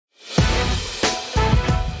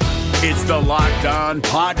It's the Locked On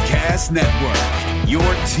Podcast Network, your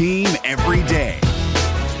team every day.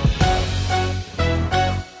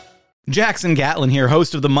 Jackson Gatlin here,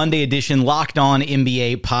 host of the Monday edition Locked On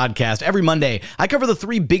NBA podcast. Every Monday, I cover the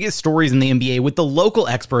three biggest stories in the NBA with the local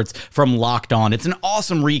experts from Locked On. It's an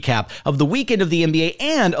awesome recap of the weekend of the NBA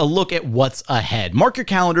and a look at what's ahead. Mark your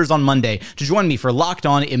calendars on Monday to join me for Locked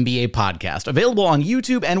On NBA podcast, available on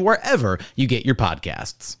YouTube and wherever you get your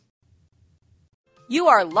podcasts. You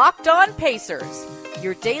are Locked On Pacers,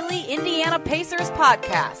 your daily Indiana Pacers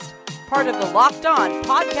podcast, part of the Locked On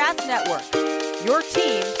Podcast Network, your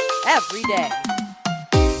team every day.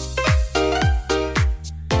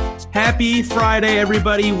 Happy Friday,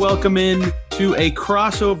 everybody. Welcome in to a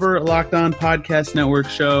crossover Locked On Podcast Network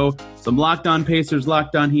show. Some Locked On Pacers,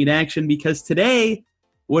 Locked On Heat action, because today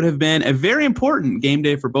would have been a very important game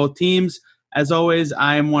day for both teams. As always,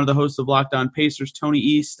 I am one of the hosts of Locked On Pacers, Tony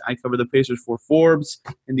East. I cover the Pacers for Forbes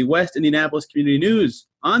and the West Indianapolis Community News.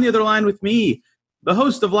 On the other line with me, the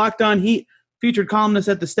host of Locked On Heat, featured columnist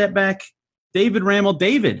at the Step Back, David Rammel.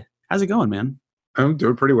 David, how's it going, man? I'm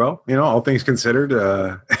doing pretty well. You know, all things considered.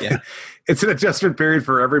 Yeah. It's an adjustment period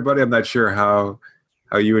for everybody. I'm not sure how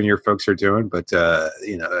you and your folks are doing, but,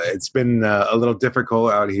 it's been a little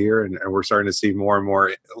difficult out here, and we're starting to see more and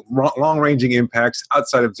more long-ranging impacts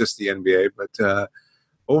outside of just the NBA. But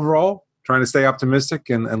overall, trying to stay optimistic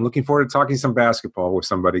and looking forward to talking some basketball with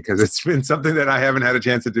somebody, because it's been something that I haven't had a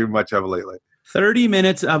chance to do much of lately. 30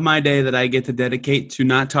 minutes of my day that I get to dedicate to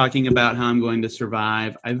not talking about how I'm going to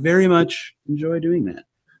survive. I very much enjoy doing that.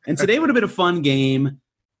 And today would have been a fun game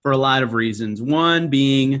for a lot of reasons. One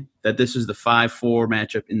being that this is the 5-4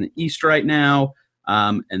 matchup in the East right now,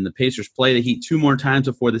 and the Pacers play the Heat two more times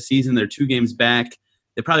before the season. They're 2 games back.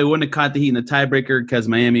 They probably wouldn't have caught the Heat in the tiebreaker because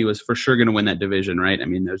Miami was for sure going to win that division, right? I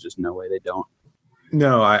mean, there's just no way they don't.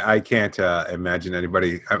 No, I can't imagine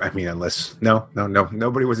anybody. I mean, unless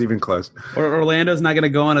nobody was even close. Or Orlando's not going to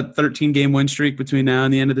go on a 13-game win streak between now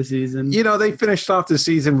and the end of the season. You know, they finished off the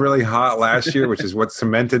season really hot last year, which is what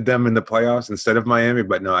cemented them in the playoffs instead of Miami.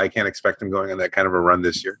 But no, I can't expect them going on that kind of a run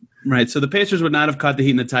this year. Right. So the Pacers would not have caught the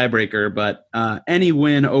Heat in the tiebreaker, but any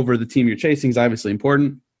win over the team you're chasing is obviously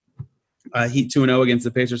important. Heat 2-0 against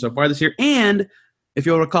the Pacers so far this year. And if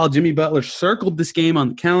you'll recall, Jimmy Butler circled this game on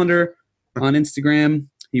the calendar on Instagram.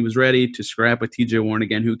 He was ready to scrap with TJ Warren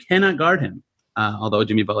again, who cannot guard him, although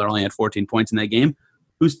Jimmy Butler only had 14 points in that game.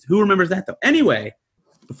 Who remembers that, though? Anyway,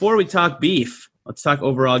 before we talk beef, let's talk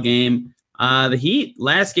overall game. The Heat,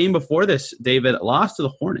 last game before this, David, lost to the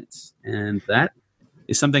Hornets, and that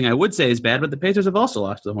is something I would say is bad, but the Pacers have also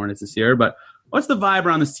lost to the Hornets this year. But what's the vibe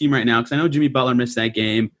around this team right now? Because I know Jimmy Butler missed that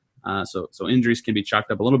game, so injuries can be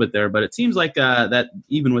chalked up a little bit there, but it seems like that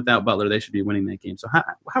even without Butler, they should be winning that game. So how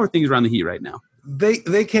are things around the Heat right now?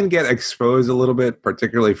 They can get exposed a little bit,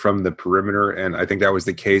 particularly from the perimeter, and I think that was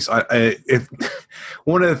the case. If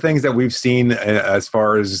one of the things that we've seen as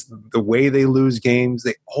far as the way they lose games,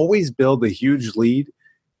 they always build a huge lead,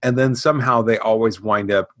 and then somehow they always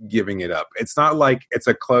wind up giving it up. It's not like it's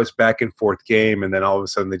a close back and forth game, and then all of a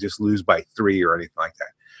sudden they just lose by 3 or anything like that.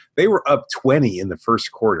 They were up 20 in the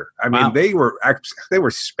first quarter. I mean, wow. they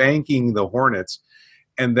were spanking the Hornets.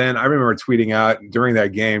 And then I remember tweeting out during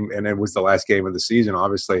that game, and it was the last game of the season,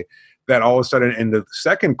 obviously, that all of a sudden in the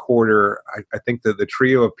second quarter, I think that the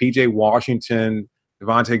trio of P.J. Washington,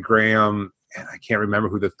 Devontae Graham, and I can't remember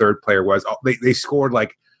who the third player was, they scored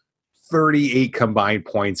like 38 combined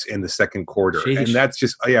points in the second quarter. Sheesh. And that's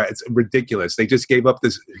just, it's ridiculous. They just gave up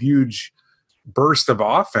this huge burst of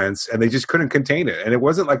offense, and they just couldn't contain it. And it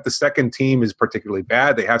wasn't like the second team is particularly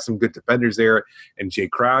bad. They have some good defenders there, and Jay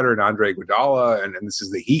Crowder and Andre Iguodala, and this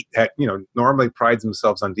is the Heat that normally prides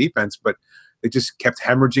themselves on defense, but they just kept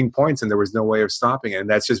hemorrhaging points, and there was no way of stopping it. And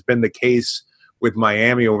that's just been the case with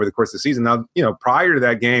Miami over the course of the season. Now, prior to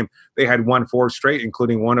that game, they had won 4 straight,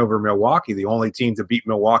 including one over Milwaukee, the only team to beat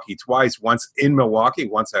Milwaukee twice, once in Milwaukee,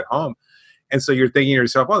 once at home. And so you're thinking to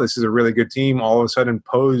yourself, oh, this is a really good team, all of a sudden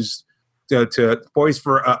poised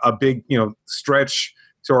for a big, stretch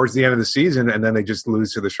towards the end of the season, and then they just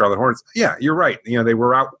lose to the Charlotte Hornets. Yeah, you're right. They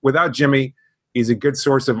were out without Jimmy. He's a good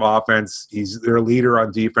source of offense. He's their leader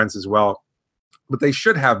on defense as well. But they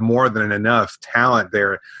should have more than enough talent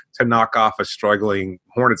there to knock off a struggling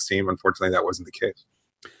Hornets team. Unfortunately, that wasn't the case.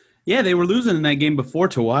 Yeah, they were losing in that game before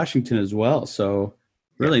to Washington as well. So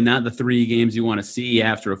really not the 3 games you want to see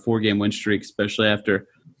after a 4-game win streak, especially after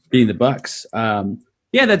beating the Bucks.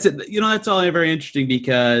 Yeah, that's it. That's all very interesting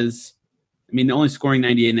because, only scoring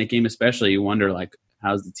 98 in that game especially, you wonder,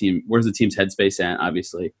 where's the team's headspace at?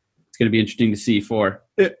 Obviously, it's going to be interesting to see for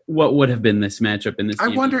what would have been this matchup in this I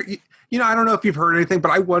game. wonder, I don't know if you've heard anything, but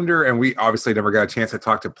I wonder, and we obviously never got a chance to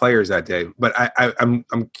talk to players that day, but I'm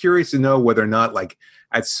curious to know whether or not, like,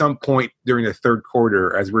 at some point during the third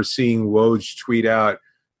quarter, as we're seeing Woj tweet out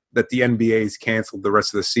that the NBA's canceled the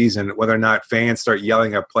rest of the season, whether or not fans start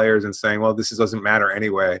yelling at players and saying, well, this doesn't matter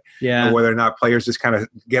anyway. Yeah. Or whether or not players just kind of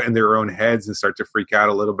get in their own heads and start to freak out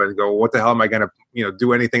a little bit and go, what the hell am I going to,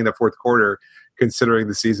 do anything in the fourth quarter, considering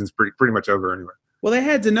the season's pretty much over anyway. Well, they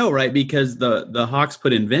had to know, right? Because the Hawks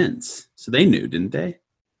put in Vince. So they knew, didn't they?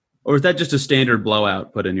 Or is that just a standard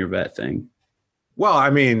blowout put in your vet thing? Well, I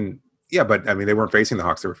mean, yeah, but I mean, they weren't facing the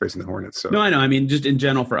Hawks; they were facing the Hornets. So no, I know. I mean, just in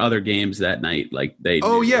general for other games that night, like they.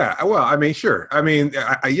 Oh yeah, well, I mean, sure. I mean,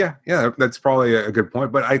 yeah, that's probably a good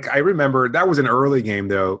point. But I remember that was an early game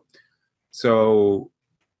though, so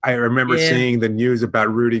I remember seeing the news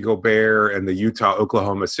about Rudy Gobert and the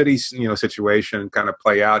Utah-Oklahoma City, situation kind of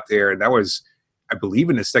play out there, and that was, I believe,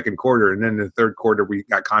 in the second quarter, and then in the third quarter we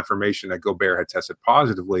got confirmation that Gobert had tested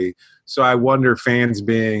positively. So I wonder, fans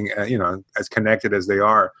being as connected as they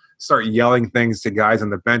are, start yelling things to guys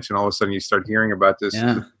on the bench, and all of a sudden you start hearing about this.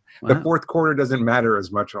 Yeah. The fourth quarter doesn't matter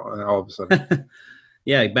as much all of a sudden.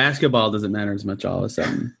 Yeah, basketball doesn't matter as much all of a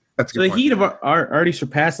sudden. That's a so good the point. Heat have already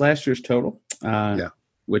surpassed last year's total,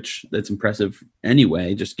 which that's impressive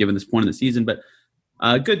anyway, just given this point in the season. But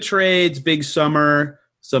good trades, big summer,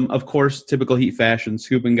 some, of course, typical Heat fashion,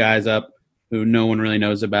 scooping guys up who no one really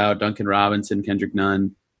knows about, Duncan Robinson, Kendrick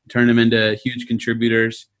Nunn, turn them into huge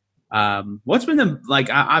contributors. What's been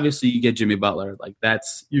obviously you get Jimmy Butler, like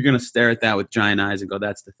you're going to stare at that with giant eyes and go,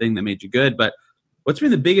 that's the thing that made you good. But what's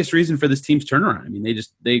been the biggest reason for this team's turnaround? I mean,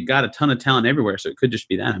 they got a ton of talent everywhere. So it could just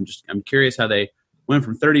be that. I'm curious how they went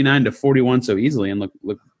from 39 to 41 so easily and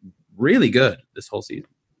look really good this whole season.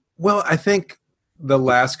 Well, I think the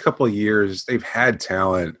last couple of years they've had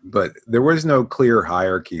talent, but there was no clear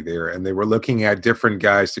hierarchy there. And they were looking at different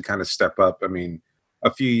guys to kind of step up. I mean,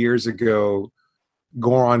 a few years ago,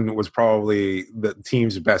 Goran was probably the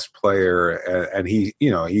team's best player, and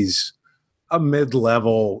he's a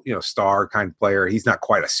mid-level, star kind of player. He's not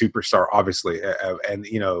quite a superstar, obviously, and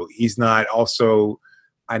he's not also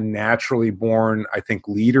a naturally born, I think,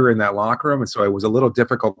 leader in that locker room, and so it was a little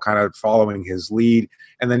difficult kind of following his lead.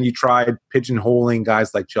 And then you tried pigeonholing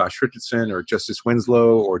guys like Josh Richardson or Justice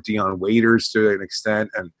Winslow or Dion Waiters to an extent,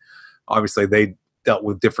 and obviously they dealt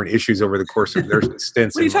with different issues over the course of their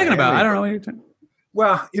stints. What are you talking about? I don't know what you're talking.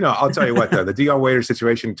 Well, I'll tell you what, though. The Dion Waiters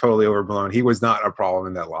situation, totally overblown. He was not a problem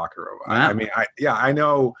in that locker room. Wow. I mean,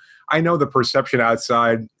 I know the perception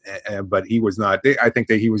outside, but he was not. I think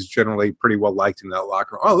that he was generally pretty well liked in that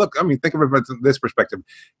locker room. Oh, look, I mean, think of it from this perspective.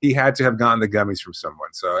 He had to have gotten the gummies from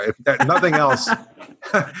someone. So if nothing else,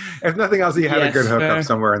 he had a good hookup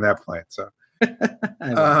somewhere in that plant. So. But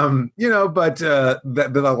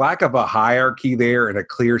the lack of a hierarchy there and a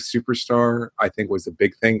clear superstar, I think, was the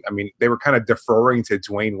big thing. I mean, they were kind of deferring to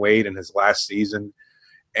Dwayne Wade in his last season,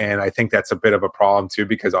 and I think that's a bit of a problem too,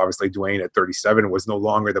 because obviously Dwayne at 37 was no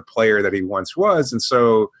longer the player that he once was, and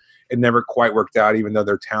so it never quite worked out, even though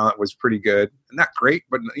their talent was pretty good. Not great,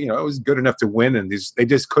 but it was good enough to win, and they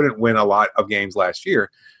just couldn't win a lot of games last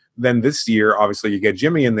year. Then this year, obviously, you get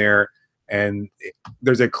Jimmy in there, and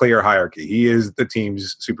there's a clear hierarchy. He is the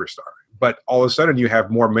team's superstar. But all of a sudden you have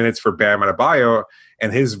more minutes for Bam Adebayo,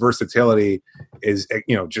 and his versatility is,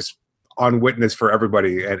 just on witness for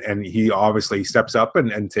everybody. And he obviously steps up and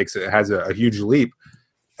has a huge leap.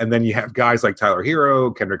 And then you have guys like Tyler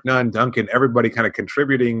Hero, Kendrick Nunn, Duncan, everybody kind of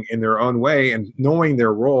contributing in their own way and knowing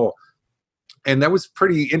their role. And that was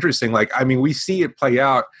pretty interesting. We see it play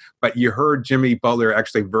out, but you heard Jimmy Butler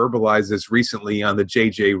actually verbalize this recently on the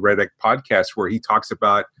JJ Redick podcast, where he talks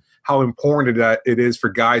about how important it is for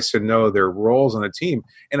guys to know their roles on a team.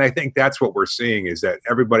 And I think that's what we're seeing, is that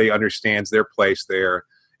everybody understands their place there.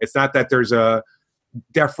 It's not that there's a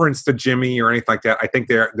deference to Jimmy or anything like that. I think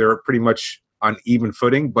they're pretty much on even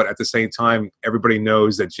footing, but at the same time, everybody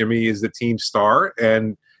knows that Jimmy is the team star,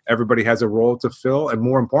 and everybody has a role to fill, and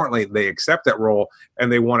more importantly, they accept that role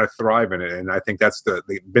and they want to thrive in it. And I think that's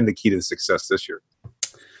been the key to the success this year.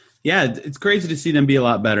 Yeah, it's crazy to see them be a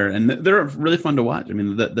lot better, and they're really fun to watch. I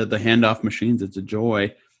mean, the handoff machines, it's a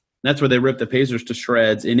joy. That's where they ripped the Pacers to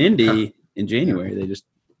shreds in Indy in January. They just,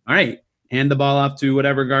 all right, hand the ball off to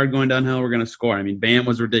whatever guard going downhill, we're going to score. I mean, Bam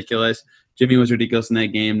was ridiculous. Jimmy was ridiculous in that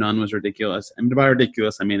game. Nunn was ridiculous. I mean, by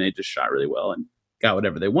ridiculous, I mean they just shot really well and got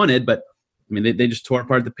whatever they wanted, but I mean, they just tore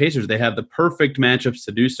apart the Pacers. They have the perfect matchups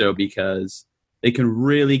to do so because they can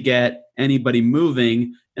really get anybody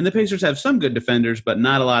moving. And the Pacers have some good defenders, but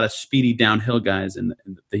not a lot of speedy downhill guys. And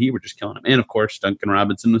the Heat were just killing them. And, of course, Duncan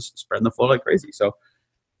Robinson was spreading the floor like crazy. So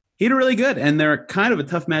He did really good, and they're kind of a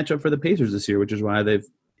tough matchup for the Pacers this year, which is why they've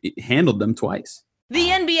handled them twice. The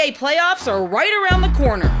NBA playoffs are right around the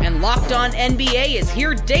corner, and Locked On NBA is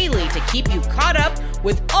here daily to keep you caught up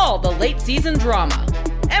with all the late season drama.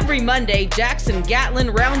 Every Monday, Jackson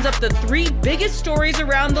Gatlin rounds up the 3 biggest stories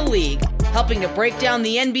around the league, helping to break down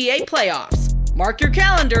the NBA playoffs. Mark your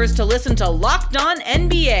calendars to listen to Locked On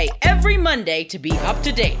NBA every Monday to be up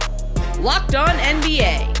to date. Locked On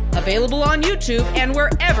NBA, available on YouTube and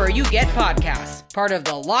wherever you get podcasts. Part of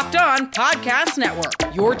the Locked On Podcast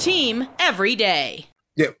Network, your team every day.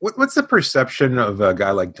 Yeah, what's the perception of a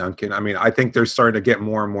guy like Duncan? I mean, I think they're starting to get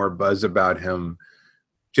more and more buzz about him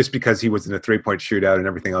just because he was in a 3-point shootout and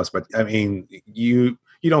everything else. But, I mean, you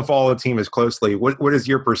don't follow the team as closely. What is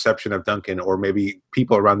your perception of Duncan, or maybe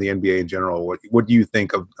people around the NBA in general? What do you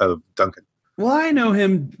think of Duncan? Well, I know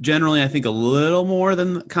him generally, I think, a little more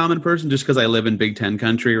than the common person just because I live in Big Ten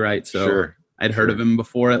country, right? So sure. I'd heard of him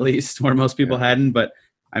before, at least, where most people hadn't. But,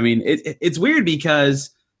 I mean, it's weird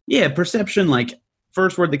because, perception, like,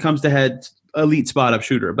 first word that comes to head, elite spot-up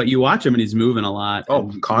shooter. But you watch him and he's moving a lot.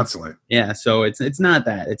 Oh, constantly. Yeah, so it's not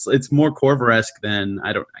that. It's more Korver-esque than,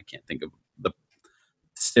 I can't think of the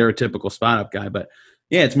stereotypical spot-up guy. But,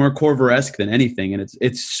 yeah, it's more Korver-esque than anything. And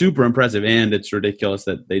it's super impressive, and it's ridiculous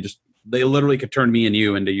that they literally could turn me and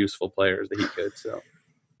you into useful players that he could. So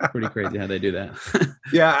pretty crazy how they do that.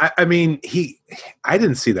 Yeah, I mean, I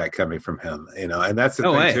didn't see that coming from him, and that's the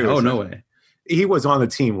thing too. Oh, no way. He was on the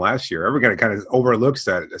team last year. Everybody kind of overlooks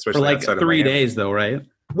that, especially for like outside 3 of Miami. days, though, right?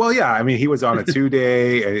 Well, yeah. I mean, he was on a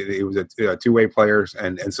 2-day. He was a two-way player,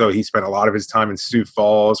 and so he spent a lot of his time in Sioux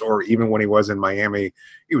Falls, or even when he was in Miami,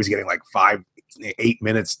 he was getting like 5-8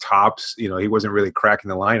 minutes tops. He wasn't really cracking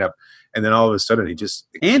the lineup. And then all of a sudden,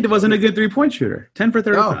 it wasn't a good 3-point shooter. 10 for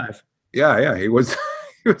 35. No. Yeah, he was.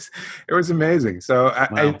 It was amazing. So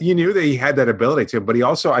wow. you knew that he had that ability to, but he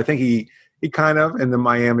also, I think he kind of, in the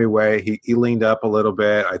Miami way, he leaned up a little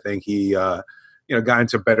bit. I think he got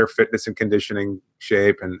into better fitness and conditioning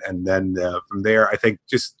shape, and then from there, I think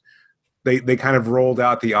just they kind of rolled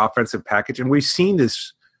out the offensive package, and we've seen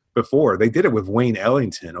this before. They did it with Wayne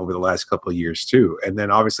Ellington over the last couple of years too, and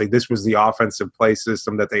then obviously this was the offensive play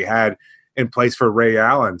system that they had in place for Ray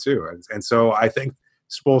Allen too, and so I think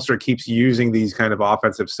Spoelstra keeps using these kind of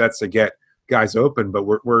offensive sets to get guys open, but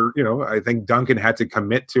we're I think Duncan had to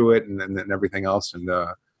commit to it and everything else, and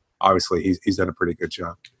obviously he's done a pretty good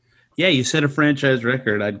job. Yeah, you set a franchise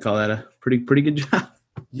record. I'd call that a pretty good job.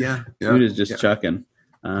 Yeah, Dude is just chucking.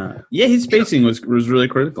 His spacing was really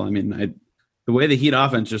critical. I mean, the way the Heat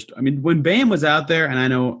offense when Bam was out there, and I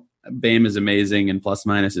know Bam is amazing and plus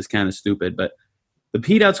minus is kind of stupid, but the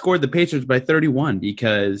Heat outscored the Pacers by 31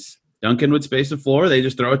 because Duncan would space the floor. They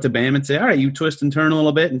just throw it to Bam and say, all right, you twist and turn a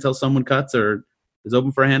little bit until someone cuts or is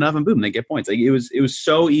open for a handoff, and boom, they get points. Like it was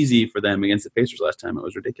so easy for them against the Pacers last time. It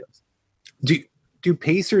was ridiculous. Do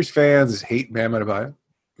Pacers fans hate Bam Adebayo?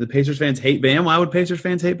 The Pacers fans hate Bam? Why would Pacers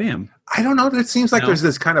fans hate Bam? I don't know. It seems like there's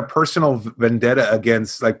this kind of personal vendetta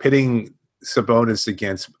against, like, pitting Sabonis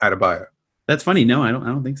against Adebayo. That's funny. No, I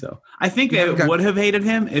don't think so. I think they would have hated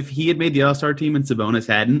him if he had made the All-Star team and Sabonis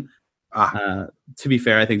hadn't. To be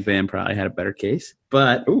fair, I think Bam probably had a better case.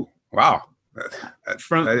 But wow.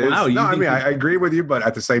 I agree with you, but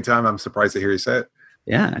at the same time, I'm surprised to hear you say it.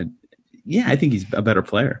 Yeah, I think he's a better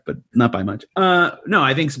player, but not by much. No,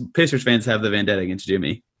 I think Pacers fans have the vendetta against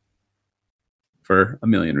Jimmy for a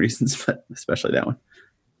million reasons, but especially that one.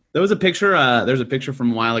 There was a picture. There's a picture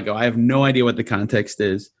from a while ago. I have no idea what the context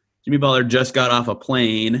is. Jimmy Butler just got off a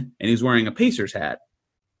plane, and he's wearing a Pacers hat,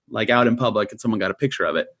 like out in public, and someone got a picture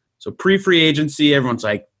of it. So pre-free agency, everyone's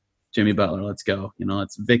like, Jimmy Butler, let's go.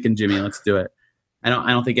 Let's Vic and Jimmy, let's do it. I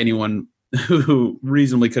don't think anyone who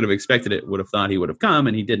reasonably could have expected it would have thought he would have come,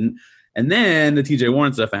 and he didn't. And then the TJ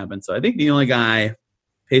Warren stuff happened. So I think the only guy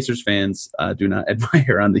Pacers fans do not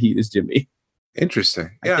admire on the Heat is Jimmy.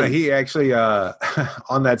 Interesting. Yeah, he actually,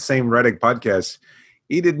 on that same Reddick podcast,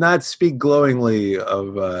 he did not speak glowingly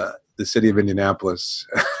of the city of Indianapolis.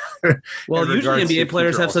 Well, usually NBA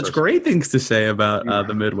players have such great things to say about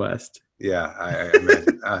the Midwest. Yeah, I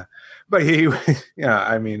imagine. But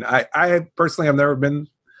I personally have never been,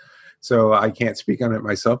 so I can't speak on it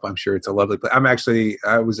myself. I'm sure it's a lovely place.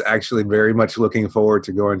 I was actually very much looking forward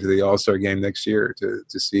to going to the All-Star game next year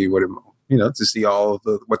to see what to see all of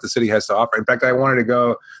what the city has to offer. In fact, I wanted to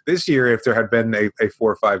go this year if there had been a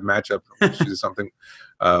 4-5 matchup, which is something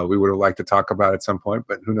we would have liked to talk about at some point,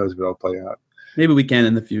 but who knows if it'll play out. Maybe we can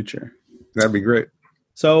in the future. That'd be great.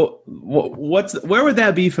 So where would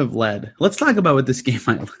that beef have led? Let's talk about what this game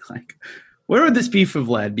might look like. Where would this beef have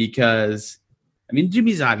led? Because I mean,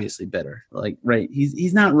 Jimmy's obviously better. Like, right?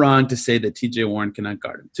 He's not wrong to say that T.J. Warren cannot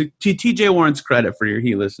guard him. To T.J. Warren's credit, for your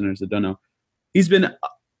Heat listeners that don't know, he's been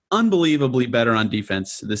unbelievably better on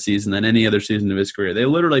defense this season than any other season of his career. They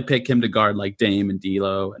literally pick him to guard like Dame and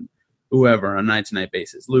D'Lo and whoever on a night-to-night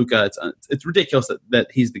basis. Luka, it's ridiculous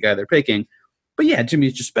that he's the guy they're picking. But yeah,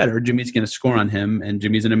 Jimmy's just better. Jimmy's going to score on him, and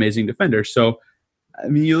Jimmy's an amazing defender. So, I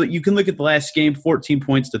mean, you can look at the last game, 14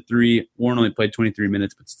 points to 3. Warren only played 23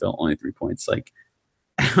 minutes, but still only 3 points. Like,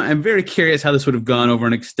 I'm very curious how this would have gone over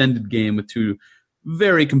an extended game with two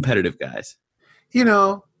very competitive guys. You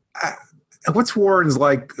know, what's Warren's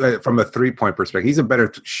like from a three-point perspective? He's a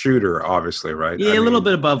better shooter, obviously, right? Yeah, a little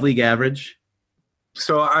bit above league average.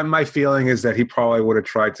 So my feeling is that he probably would have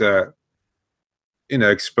tried to,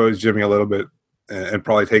 expose Jimmy a little bit and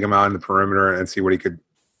probably take him out in the perimeter and see what he could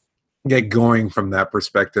get going from that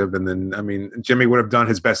perspective. And then, I mean, Jimmy would have done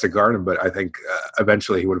his best to guard him, but I think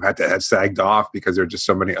eventually he would have had to have sagged off because there are just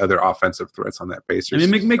so many other offensive threats on that Pacers. I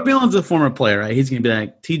mean, McMillan's a former player, right? He's going to be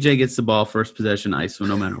like, TJ gets the ball first possession ISO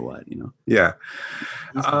no matter what, Yeah.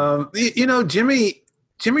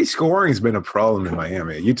 Jimmy's scoring has been a problem in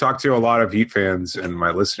Miami. You talk to a lot of Heat fans and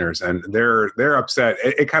my listeners, and they're upset.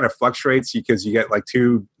 It kind of fluctuates because you get like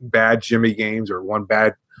 2 bad Jimmy games or 1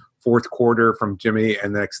 bad fourth quarter from Jimmy,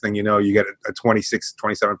 and the next thing you know, you get a 26,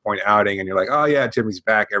 27-point outing, and you're like, oh, yeah, Jimmy's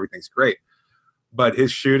back. Everything's great. But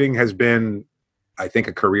his shooting has been, I think,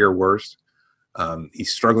 a career worst.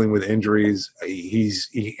 He's struggling with injuries.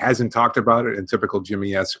 He hasn't talked about it in typical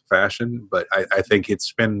Jimmy-esque fashion, but I think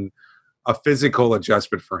it's been a physical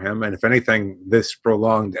adjustment for him. And if anything, this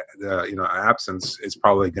prolonged absence is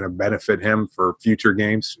probably going to benefit him for future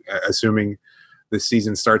games, assuming the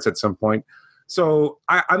season starts at some point. So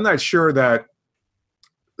I'm not sure that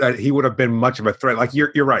he would have been much of a threat. Like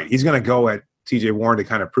you're right. He's going to go at T.J. Warren to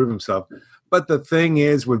kind of prove himself. But the thing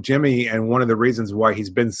is with Jimmy, and one of the reasons why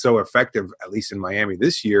he's been so effective, at least in Miami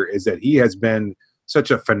this year, is that he has been such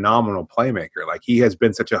a phenomenal playmaker. Like he has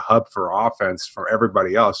been such a hub for offense for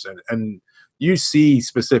everybody else. And you see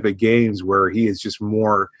specific games where he is just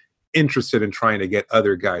more interested in trying to get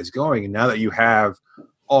other guys going. And now that you have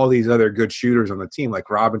all these other good shooters on the team, like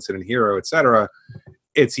Robinson and Hero, et cetera,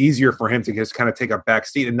 it's easier for him to just kind of take a back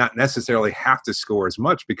seat and not necessarily have to score as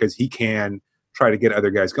much because he can try to get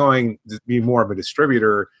other guys going, be more of a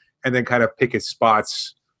distributor, and then kind of pick his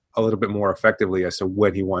spots a little bit more effectively as to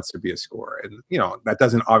when he wants to be a scorer. And, that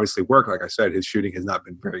doesn't obviously work. Like I said, his shooting has not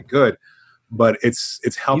been very good, but it's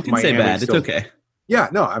helped Miami. You can say bad. It's okay. Yeah,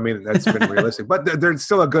 no, I mean, that's been realistic. But they're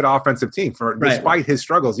still a good offensive team despite his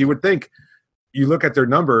struggles. You would think, you look at their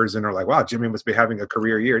numbers and are like, wow, Jimmy must be having a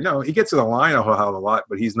career year. No, he gets to the line a whole hell of a lot,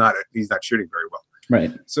 but he's not shooting very well.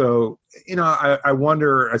 Right. So, I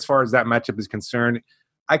wonder, as far as that matchup is concerned,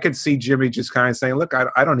 I could see Jimmy just kind of saying, look,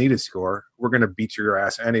 I don't need to score. We're going to beat your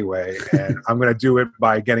ass anyway, and I'm going to do it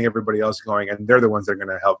by getting everybody else going, and they're the ones that are going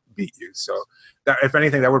to help beat you. So, that, if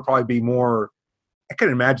anything, that would probably be more – I can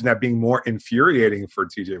imagine that being more infuriating for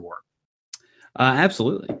T.J. Warren.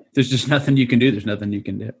 Absolutely. There's just nothing you can do. There's nothing you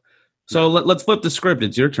can do. So let's flip the script.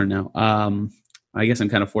 It's your turn now. I guess I'm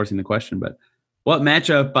kind of forcing the question, but what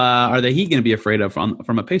matchup are the Heat going to be afraid of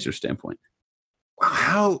from a Pacers standpoint?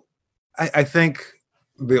 I think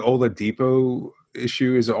the Oladipo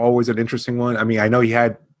issue is always an interesting one. I mean, I know he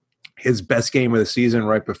had his best game of the season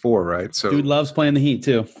right before, right? So dude loves playing the Heat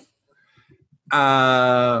too.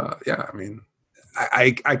 Yeah, I mean,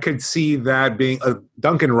 I could see that being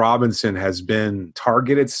Duncan Robinson has been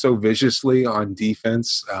targeted so viciously on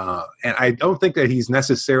defense. And I don't think that he's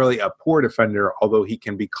necessarily a poor defender, although he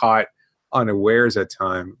can be caught unawares at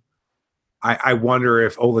time. I wonder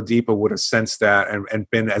if Oladipo would have sensed that and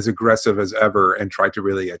been as aggressive as ever and tried to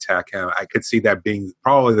really attack him. I could see that being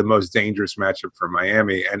probably the most dangerous matchup for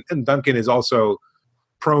Miami. And Duncan is also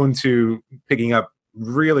prone to picking up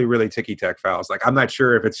really, really ticky-tack fouls. Like, I'm not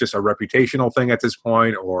sure if it's just a reputational thing at this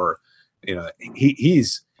point or,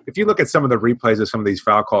 he's – if you look at some of the replays of some of these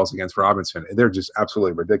foul calls against Robinson, they're just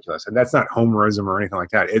absolutely ridiculous. And that's not homerism or anything like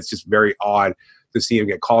that. It's just very odd to see him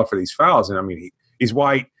get called for these fouls. And, I mean, he's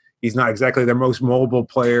white. He's not exactly their most mobile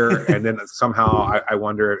player. And then somehow I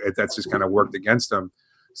wonder if that's just kind of worked against him.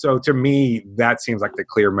 So, to me, that seems like the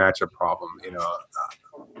clear matchup problem.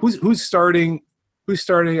 Who's starting – Who's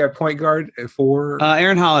starting at point guard for?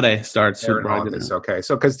 Aaron Holiday starts. Aaron Holiday. Okay.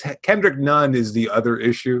 So because Kendrick Nunn is the other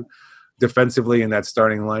issue defensively in that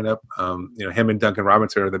starting lineup. Him and Duncan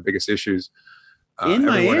Robinson are the biggest issues. In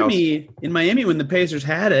Miami, when the Pacers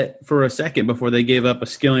had it for a second before they gave up a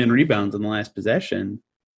skillion rebounds in the last possession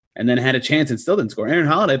and then had a chance and still didn't score, Aaron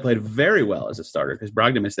Holiday played very well as a starter because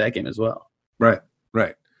Brogdon missed that game as well. Right.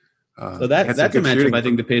 So that's a matchup I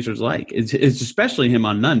think the Pacers like. It's especially him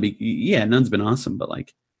on Nunn. Nunn's been awesome, but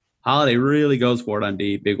like Holiday really goes for it on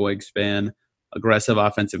D, big wingspan, aggressive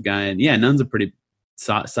offensive guy. And Nunn's a pretty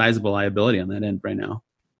sizable liability on that end right now.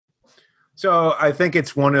 So I think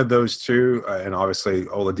it's one of those two, and obviously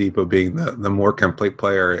Oladipo being the more complete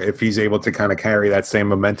player, if he's able to kind of carry that same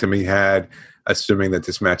momentum he had, assuming that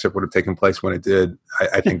this matchup would have taken place when it did,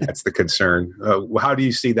 I think that's the concern. How do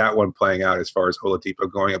you see that one playing out as far as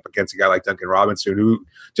Oladipo going up against a guy like Duncan Robinson, who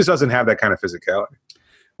just doesn't have that kind of physicality?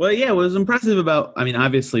 Well, what was impressive about,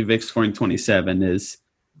 obviously Vic scoring 27 is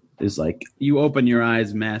like you open your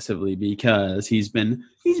eyes massively because he's been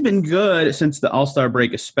good since the All-Star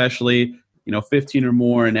break, especially. 15 or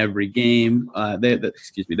more in every game.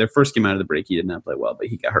 Their first game out of the break, he did not play well, but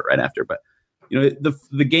he got hurt right after. But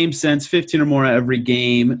the game since 15 or more every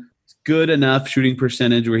game, good enough shooting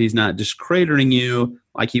percentage where he's not just cratering you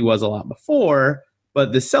like he was a lot before.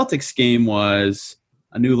 But the Celtics game was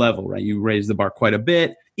a new level, right? You raised the bar quite a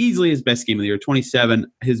bit. Easily his best game of the year,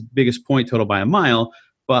 27, his biggest point total by a mile.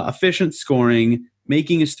 But efficient scoring,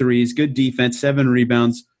 making his threes, good defense, 7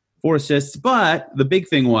 rebounds, 4 assists. But the big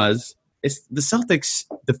thing was, the Celtics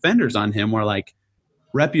defenders on him were like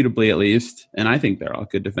reputably at least, and I think they're all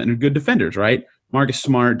good defenders, right? Marcus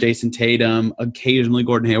Smart, Jason Tatum, occasionally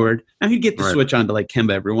Gordon Hayward. Now he'd get the switch on to like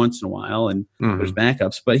Kemba every once in a while, and there's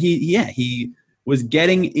backups. But he was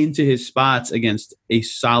getting into his spots against a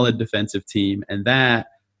solid defensive team, and that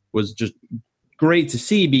was just great to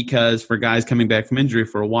see because for guys coming back from injury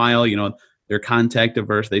for a while, they're contact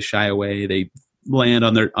averse, they shy away, they land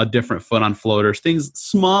on a different foot on floaters,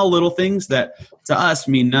 small little things that to us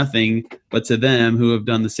mean nothing, but to them who have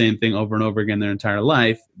done the same thing over and over again their entire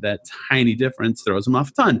life, that tiny difference throws them off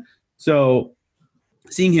a ton. So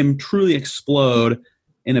seeing him truly explode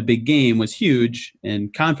in a big game was huge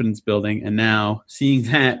and confidence building. And now seeing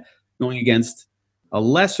that going against a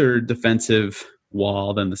lesser defensive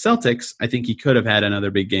wall than the Celtics, I think he could have had another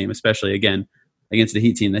big game, especially again against the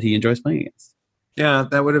Heat team that he enjoys playing against. Yeah,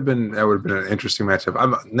 that would have been an interesting matchup.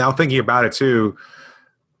 I'm now thinking about it too.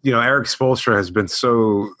 Eric Spoelstra has been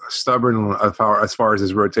so stubborn as far as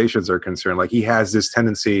his rotations are concerned. Like he has this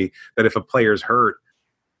tendency that if a player's hurt,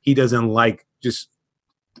 he doesn't like just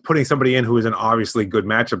putting somebody in who is an obviously good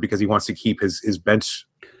matchup because he wants to keep his bench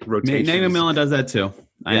rotation. Nate McMillan does that too.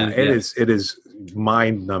 It is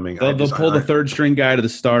mind numbing. They'll pull the third string guy to the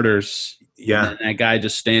starters. Yeah, and that guy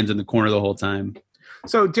just stands in the corner the whole time.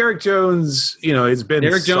 So Derek Jones, it's been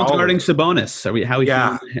Derek Jones guarding Sabonis.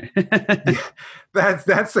 That's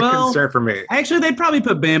the concern for me. Actually, they'd probably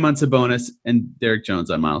put Bam on Sabonis and Derek Jones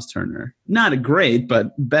on Miles Turner. Not a great,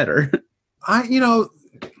 but better.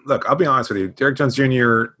 Look, I'll be honest with you. Derek Jones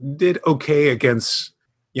Jr. did okay against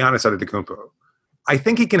Giannis Antetokounmpo. I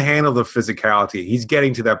think he can handle the physicality. He's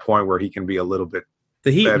getting to that point where he can be a little bit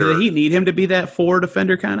better. Do the Heat need him to be that 4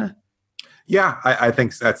 defender kind of? Yeah, I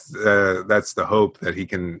think that's the hope that he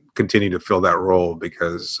can continue to fill that role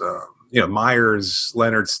because Myers,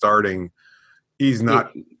 Leonard starting, he's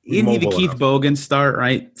not. You need the Keith Bogan start,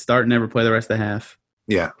 right? Start and never play the rest of the half.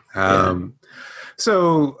 Yeah.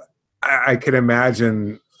 So I can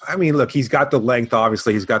imagine. Look, he's got the length.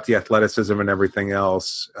 Obviously, he's got the athleticism and everything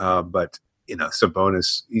else. But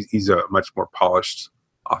Sabonis, he's a much more polished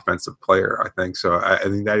offensive player, I think. So I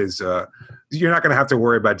think that is you're not going to have to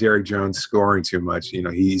worry about Derek Jones scoring too much.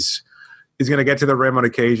 He's going to get to the rim on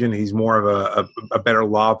occasion. He's more of a better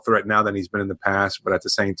lob threat now than he's been in the past. But at the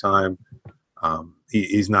same time,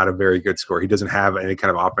 he's not a very good scorer. He doesn't have any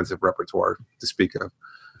kind of offensive repertoire to speak of.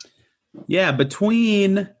 Yeah,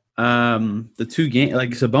 between the two games,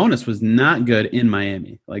 like Sabonis was not good in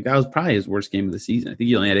Miami. Like that was probably his worst game of the season. I think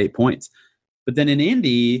he only had 8 points. But then in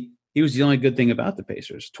Indy, he was the only good thing about the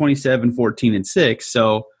Pacers, 27, 14, and 6.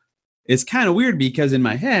 So it's kind of weird because in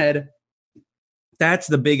my head, that's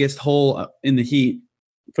the biggest hole in the Heat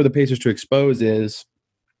for the Pacers to expose is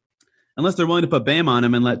unless they're willing to put Bam on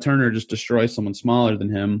him and let Turner just destroy someone smaller than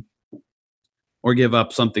him or give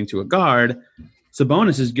up something to a guard,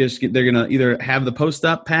 Sabonis is just they're going to either have the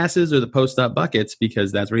post-up passes or the post-up buckets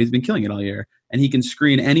because that's where he's been killing it all year. And he can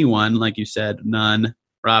screen anyone, like you said, Nunn,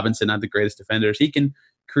 Robinson, not the greatest defenders. He can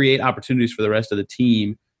create opportunities for the rest of the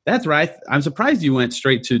team. That's right. I'm surprised you went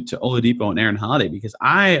straight to Oladipo and Aaron Holiday because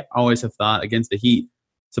I always have thought against the Heat,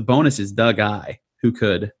 Sabonis is the guy who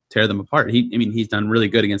could tear them apart. He's done really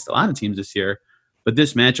good against a lot of teams this year, but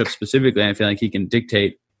this matchup specifically, I feel like he can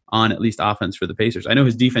dictate on at least offense for the Pacers. I know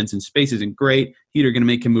his defense in space isn't great. Heat are going to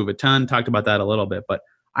make him move a ton. Talked about that a little bit, but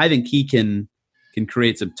I think he can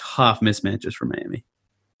create some tough mismatches for Miami.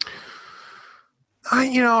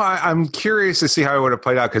 I'm curious to see how it would have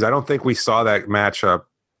played out because I don't think we saw that matchup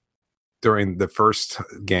during the first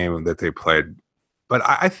game that they played, but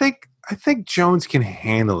I think Jones can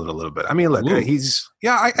handle it a little bit. I mean, look,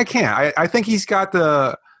 I can. I think he's got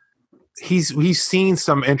he's seen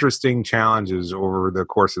some interesting challenges over the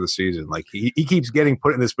course of the season. Like he keeps getting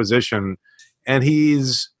put in this position, and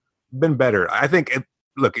he's been better. I think.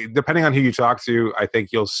 Look, depending on who you talk to, I think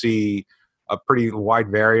you'll see a pretty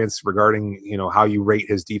wide variance regarding how you rate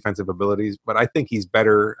his defensive abilities. But I think he's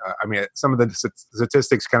better. I mean, some of the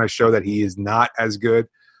statistics kind of show that he is not as good.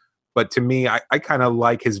 But to me, I kind of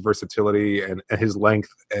like his versatility and his length,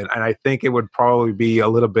 and I think it would probably be a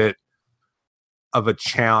little bit of a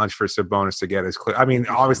challenge for Sabonis to get as clear. I mean,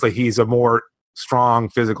 obviously he's a more strong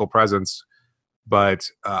physical presence, but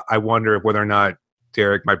I wonder whether or not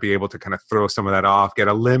Derek might be able to kind of throw some of that off, get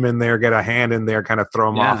a limb in there, get a hand in there, kind of throw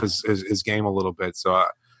him off his game a little bit. So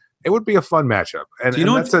it would be a fun matchup. And,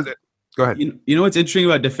 go ahead. You know what's interesting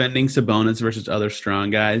about defending Sabonis versus other strong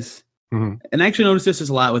guys? Mm-hmm. And I actually noticed this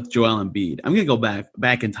a lot with Joel Embiid. I'm going to go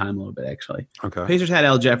back in time a little bit, actually. Okay. Pacers had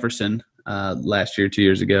Al Jefferson last year, 2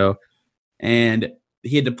 years ago, and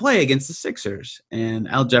he had to play against the Sixers. And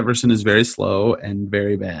Al Jefferson is very slow and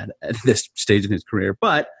very bad at this stage in his career.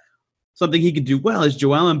 But something he could do well is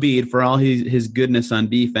Joel Embiid, for all his goodness on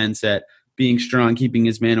defense at being strong, keeping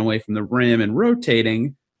his man away from the rim and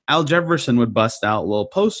rotating, Al Jefferson would bust out a little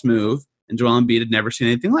post move, and Joel Embiid had never seen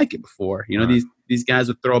anything like it before. These guys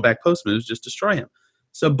would throw back post moves, just destroy him.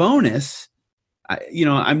 So bonus,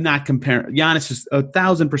 I'm not comparing. Giannis is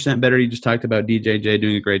 1,000% better. You just talked about DJJ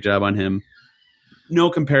doing a great job on him. No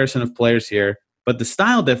comparison of players here, but the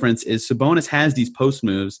style difference is Sabonis has these post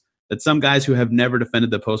moves that some guys who have never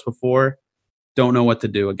defended the post before don't know what to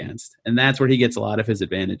do against. And that's where he gets a lot of his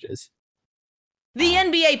advantages. The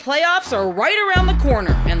NBA playoffs are right around the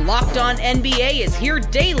corner, and Locked On NBA is here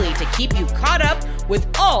daily to keep you caught up with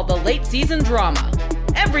all the late season drama.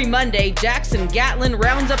 Every Monday, Jackson Gatlin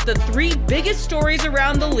rounds up the 3 biggest stories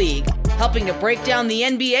around the league, helping to break down the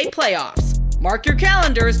NBA playoffs. Mark your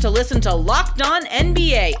calendars to listen to Locked On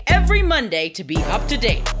NBA every Monday to be up to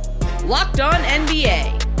date. Locked On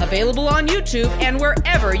NBA, available on YouTube and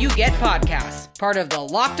wherever you get podcasts. Part of the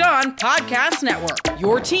Locked On Podcast Network,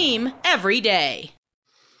 your team every day.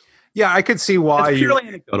 Yeah, I could see why it's purely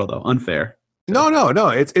anecdotal, though. Unfair. No.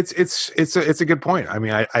 It's a good point. I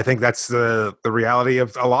mean, I think that's the reality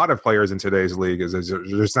of a lot of players in today's league is they're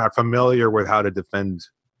just not familiar with how to defend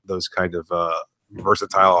those kind of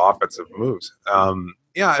versatile offensive moves.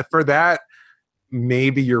 For that,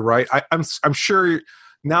 maybe you're right. I'm sure.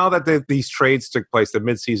 Now that these trades took place, the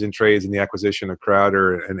midseason trades and the acquisition of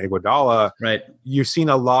Crowder and Iguodala, right, you've seen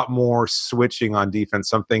a lot more switching on defense,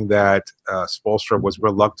 something that Spoelstra was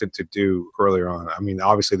reluctant to do earlier on. I mean,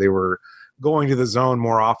 obviously they were going to the zone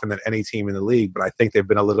more often than any team in the league, but I think they've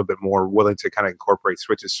been a little bit more willing to kind of incorporate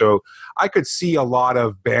switches. So I could see a lot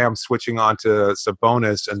of Bam switching onto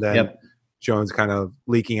Sabonis and then Jones kind of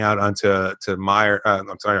leaking out onto Miles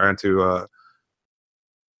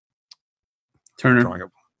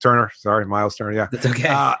Turner. Yeah, that's okay.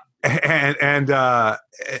 And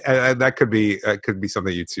that could be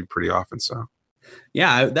something you'd see pretty often. So,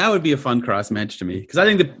 yeah, that would be a fun cross match to me because I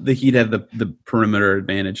think the Heat have the perimeter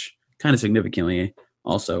advantage kind of significantly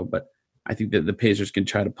also, but I think that the Pacers can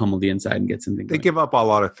try to pummel the inside and get something. They give up a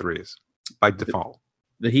lot of threes by default.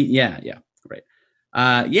 The Heat, yeah, right.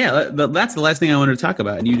 That's the last thing I wanted to talk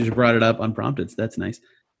about, and you just brought it up unprompted. So that's nice.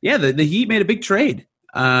 Yeah, the Heat made a big trade.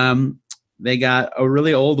 They got a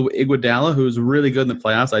really old Iguodala who's really good in the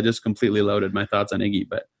playoffs. I just completely loaded my thoughts on Iggy,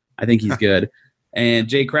 but I think he's good. And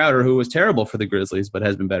Jay Crowder, who was terrible for the Grizzlies, but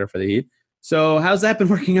has been better for the Heat. So how's that been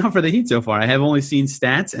working out for the Heat so far? I have only seen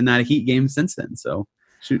stats and not a Heat game since then. So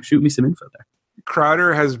shoot me some info there.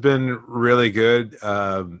 Crowder has been really good.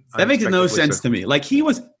 That makes no sense to me. Like, he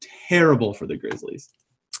was terrible for the Grizzlies.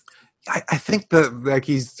 I think that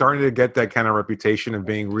he's starting to get that kind of reputation of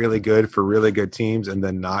being really good for really good teams and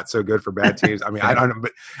then not so good for bad teams. I mean, I don't know,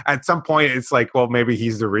 but at some point it's like, well, maybe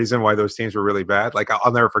he's the reason why those teams were really bad. Like,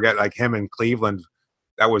 I'll never forget, like, him in Cleveland.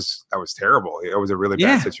 That was terrible. It was a really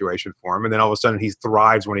bad situation for him. And then all of a sudden he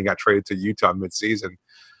thrives when he got traded to Utah midseason.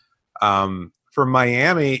 For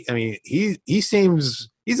Miami, I mean, he's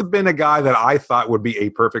been a guy that I thought would be a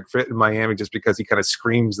perfect fit in Miami just because he kind of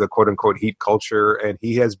screams the quote unquote Heat culture. And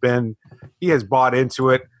he has bought into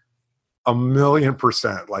it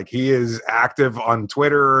 1,000,000%. Like, he is active on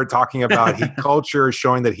Twitter talking about Heat culture,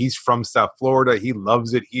 showing that he's from South Florida. He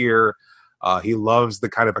loves it here. He loves the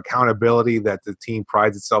kind of accountability that the team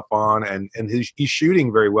prides itself on, and he's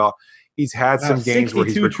shooting very well. He's had some games where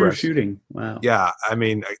he's true shooting. Wow. Yeah, I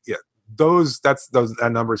mean, that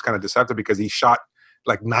number is kind of deceptive because he shot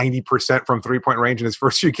like 90% from 3-point range in his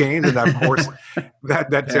first few games, and of course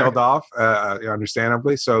that tailed off,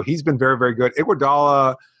 understandably. So he's been very, very good.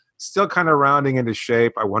 Iguodala still kind of rounding into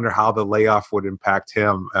shape. I wonder how the layoff would impact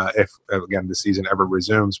him if again the season ever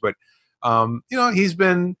resumes. But he's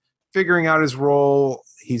been figuring out his role.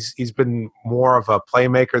 He's been more of a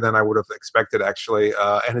playmaker than I would have expected, actually,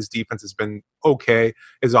 and his defense has been okay.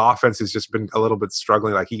 His offense has just been a little bit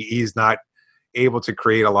struggling. Like he's not able to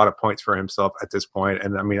create a lot of points for himself at this point.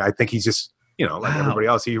 And I mean, I think he's just like everybody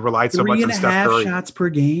else. He relied so much on Steph Curry. 3.5 shots per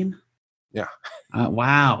game. Yeah.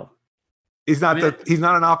 Wow. He's not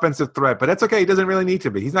an offensive threat, but that's okay. He doesn't really need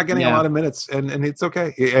to be. He's not getting a lot of minutes, and it's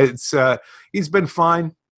okay. He's been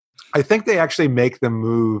fine. I think they actually make the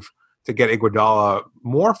move to get Iguodala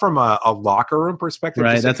more from a locker room perspective.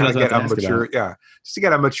 Right, that's what I was going to mature, about. Just to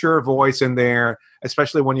get a mature voice in there,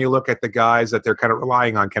 especially when you look at the guys that they're kind of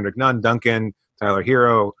relying on: Kendrick Nunn, Duncan, Tyler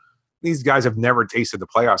Hero. These guys have never tasted the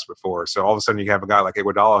playoffs before, so all of a sudden you have a guy like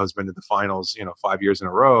Iguodala who's been to the finals, 5 years in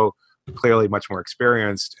a row. Clearly much more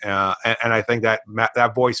experienced, and I think that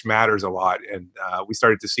voice matters a lot, and we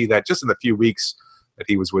started to see that just in the few weeks that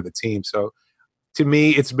he was with the team. So to me,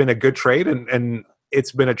 it's been a good trade, and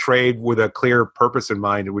it's been a trade with a clear purpose in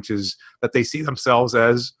mind, which is that they see themselves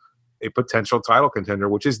as a potential title contender,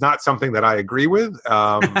 which is not something that I agree with.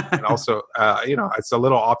 And also, it's a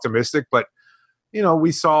little optimistic, but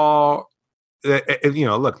we saw that,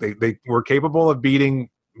 look, they were capable of beating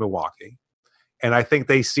Milwaukee. And I think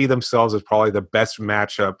they see themselves as probably the best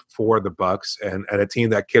matchup for the Bucks and a team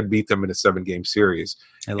that could beat them in a 7-game series.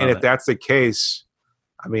 And if that's the case,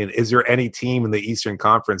 I mean, is there any team in the Eastern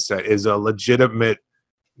Conference that is a legitimate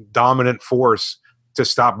dominant force to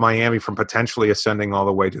stop Miami from potentially ascending all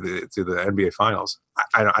the way to the NBA Finals?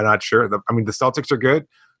 I'm not sure. The Celtics are good.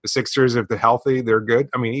 The Sixers, if they're healthy, they're good.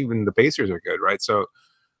 I mean, even the Pacers are good, right? So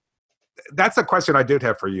that's a question I did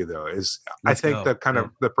have for you, though, is I think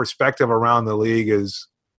the perspective around the league is,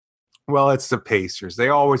 well, it's the Pacers. They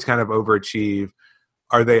always kind of overachieve.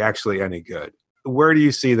 Are they actually any good? Where do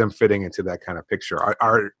you see them fitting into that kind of picture?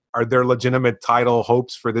 Are there legitimate title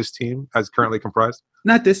hopes for this team as currently comprised?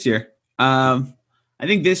 Not this year. I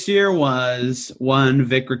think this year was 1,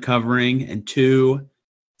 Vic recovering, and 2,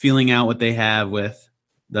 feeling out what they have with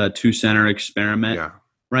the 2-center experiment. Yeah.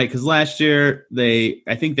 Right, because last year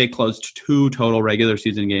I think they closed 2 total regular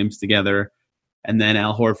season games together, and then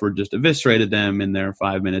Al Horford just eviscerated them in their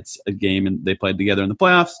 5 minutes a game, and they played together in the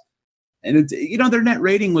playoffs. And it's, their net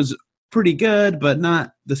rating was pretty good, but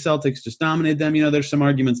not the Celtics just dominated them. There's some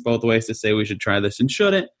arguments both ways to say we should try this and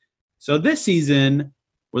shouldn't. So this season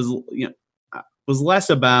was less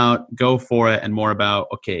about go for it and more about,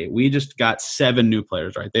 okay, we just got 7 new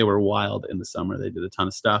players, right? They were wild in the summer. They did a ton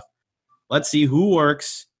of stuff. Let's see who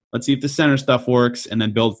works. Let's see if the center stuff works, and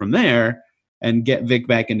then build from there and get Vic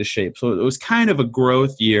back into shape. So it was kind of a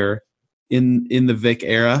growth year in the Vic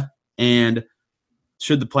era. And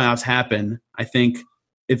should the playoffs happen, I think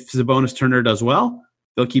if Sabonis Turner does well,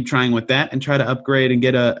 they'll keep trying with that and try to upgrade and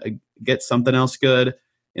get something else good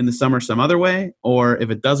in the summer some other way. Or if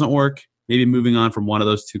it doesn't work, maybe moving on from one of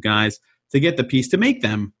those 2 guys to get the piece to make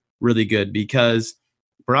them really good, because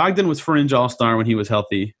Brogdon was fringe all-star when he was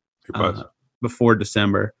healthy. Before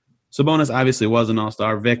December. Sabonis obviously was an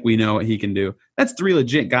all-star. Vic, we know what he can do. That's 3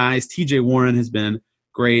 legit guys. TJ Warren has been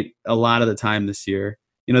great a lot of the time this year.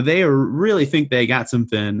 They really think they got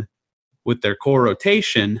something with their core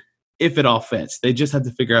rotation if it all fits. They just have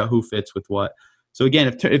to figure out who fits with what. So again,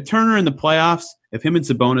 if Turner in the playoffs, if him and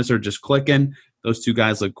Sabonis are just clicking, those 2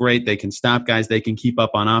 guys look great. They can stop guys. They can keep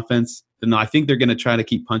up on offense. Then I think they're going to try to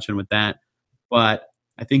keep punching with that. But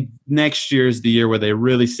I think next year is the year where they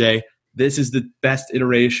really say, this is the best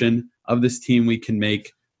iteration of this team we can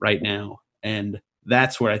make right now. And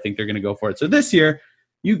that's where I think they're going to go for it. So this year,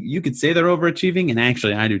 you could say they're overachieving, and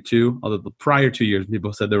actually I do too, although the prior 2 years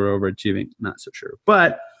people said they were overachieving. Not so sure.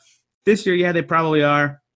 But this year, yeah, they probably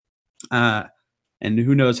are. And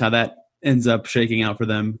who knows how that ends up shaking out for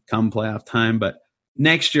them come playoff time. But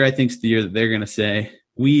next year, I think, is the year that they're going to say,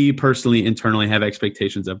 we personally internally have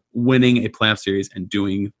expectations of winning a playoff series and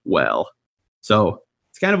doing well. So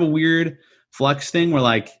it's kind of a weird flux thing where,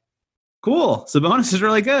 like, cool, Sabonis is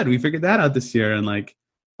really good. We figured that out this year. And like,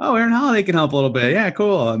 oh, Aaron Holiday can help a little bit. Yeah,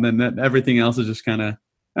 cool. And then everything else is just kind of,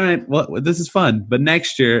 all right, well, this is fun. But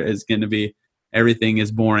next year is going to be everything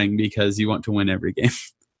is boring because you want to win every game.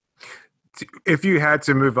 If you had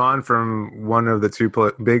to move on from one of the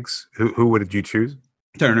 2 bigs, who would you choose?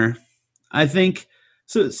 Turner. I think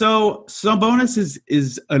so. Sabonis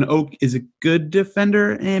is a good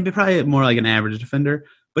defender and probably more like an average defender,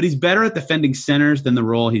 but he's better at defending centers than the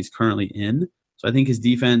role he's currently in. So I think his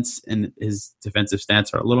defense and his defensive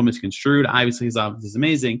stats are a little misconstrued. Obviously, his offense is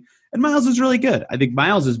amazing. And Miles is really good. I think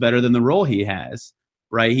Miles is better than the role he has,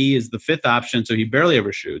 right? He is the fifth option, so he barely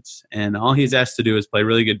ever shoots. And all he's asked to do is play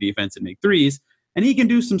really good defense and make threes. And he can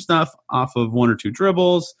do some stuff off of 1 or 2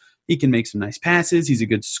 dribbles. He can make some nice passes. He's a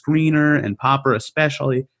good screener and popper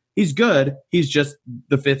especially. He's good. He's just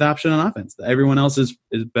the fifth option on offense. Everyone else is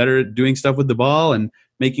better at doing stuff with the ball and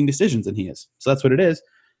making decisions than he is. So that's what it is.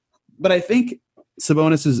 But I think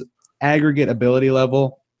Sabonis's aggregate ability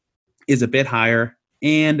level is a bit higher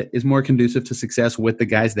and is more conducive to success with the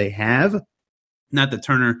guys they have. Not that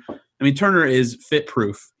Turner is fit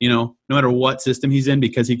proof, no matter what system he's in,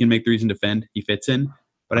 because he can make threes and defend, he fits in.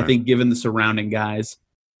 But I think given the surrounding guys,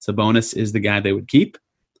 Sabonis is the guy they would keep.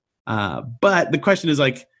 But the question is,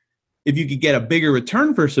 like, if you could get a bigger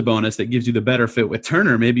return for Sabonis that gives you the better fit with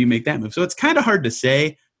Turner, maybe you make that move. So it's kind of hard to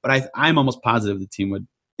say, but I'm almost positive the team would.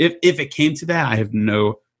 If it came to that, I have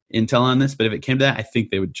no intel on this, but if it came to that, I think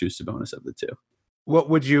they would choose Sabonis of the two. What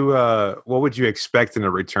would you expect in a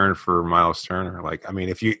return for Miles Turner? Like, I mean,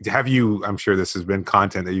 I'm sure this has been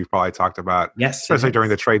content that you've probably talked about, yes, especially during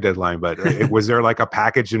the trade deadline. But was there like a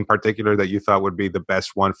package in particular that you thought would be the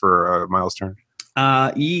best one for Miles Turner?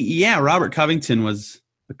 Yeah, Robert Covington was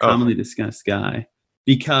a commonly discussed guy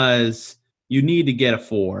because you need to get a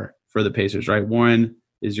 4 for the Pacers, right? Warren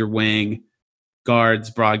is your wing, guards,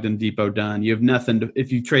 Brogdon, Depot, Dunn. You have nothing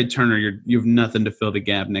if you trade Turner, you have nothing to fill the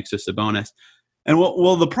gap next to Sabonis. And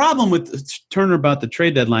well, the problem with Turner about the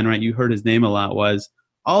trade deadline, right? You heard his name a lot. Was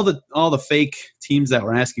all the fake teams that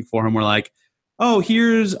were asking for him were like, "Oh,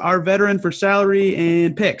 here's our veteran for salary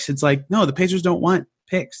and picks." It's like, no, the Pacers don't want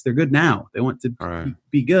picks. They're good now. They want to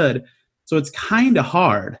be good. So it's kind of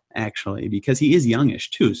hard actually because he is youngish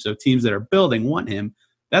too. So teams that are building want him.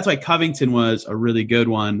 That's why Covington was a really good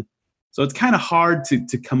one. So it's kind of hard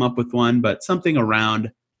to come up with one, but something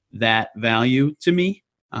around that value to me.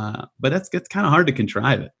 But that's kind of hard to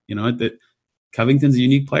contrive it. That Covington's a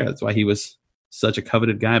unique player. That's why he was such a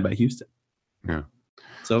coveted guy by Houston. Yeah.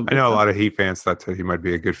 So I know a lot of Heat fans thought that he might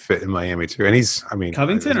be a good fit in Miami too. And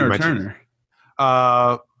Covington or Turner?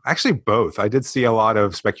 Actually both. I did see a lot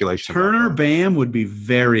of speculation. Turner Bam would be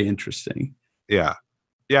very interesting. Yeah.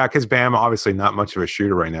 Yeah, because Bam obviously not much of a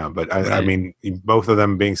shooter right now, but I mean, both of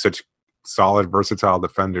them being such solid, versatile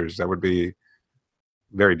defenders, that would be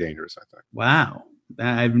very dangerous, I think. Wow.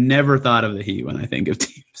 I've never thought of the Heat when I think of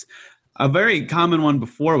teams. A very common one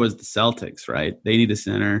before was the Celtics, right? They need a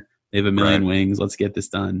center. They have a million wings. Let's get this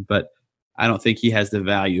done. But I don't think he has the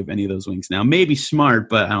value of any of those wings now. Maybe Smart,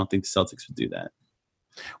 but I don't think the Celtics would do that.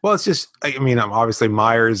 Well, it's just, obviously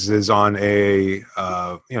Myers is on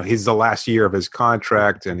he's the last year of his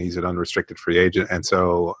contract and he's an unrestricted free agent. And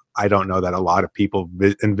so I don't know that a lot of people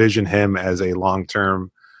envision him as a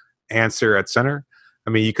long-term answer at center. I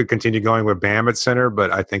mean, you could continue going with Bam at center,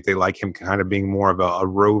 but I think they like him kind of being more of a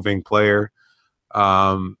roving player.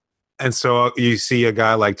 And so you see a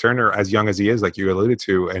guy like Turner, as young as he is, like you alluded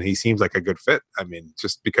to, and he seems like a good fit. I mean,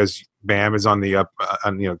 just because Bam is on the up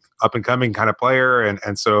and coming kind of player,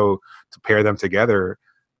 and so to pair them together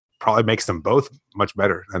probably makes them both much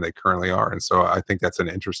better than they currently are. And so I think that's an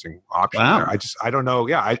interesting option. Wow. There. I don't know.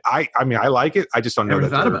 Yeah, I mean, I like it. I just don't know.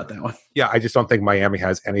 Never thought about that one. Yeah, I just don't think Miami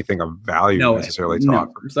has anything of value necessarily to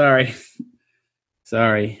offer. Sorry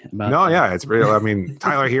about that. Yeah, it's real. I mean,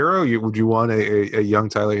 Tyler Hero. Would you want a young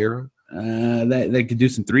Tyler Hero? They could do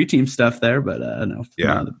some 3-team stuff there, but no.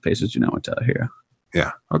 Yeah, the Pacers do not want Tyler Hero.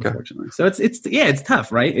 Yeah. Okay. Unfortunately, so it's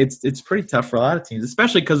tough, right? It's pretty tough for a lot of teams,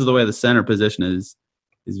 especially because of the way the center position is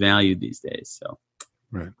valued these days. So,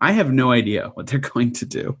 right. I have no idea what they're going to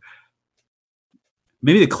do.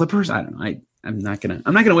 Maybe the Clippers. I don't know. I'm not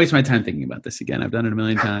gonna waste my time thinking about this again. I've done it a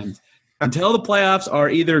million times. Until the playoffs are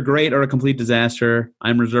either great or a complete disaster,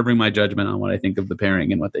 I'm reserving my judgment on what I think of the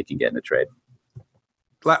pairing and what they can get in a trade.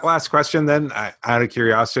 Last question then, out of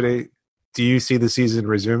curiosity, do you see the season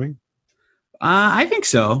resuming? I think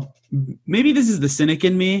so. Maybe this is the cynic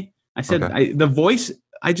in me. I said the voice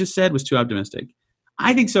I just said was too optimistic.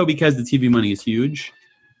 I think so because the TV money is huge.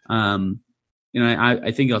 I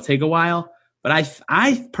think it'll take a while, but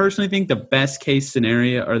I personally think the best case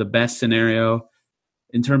scenario or the best scenario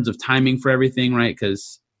in terms of timing for everything, right?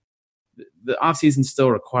 Because the offseason's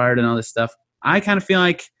still required and all this stuff. I kind of feel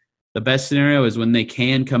like the best scenario is when they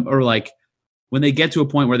can come, or like when they get to a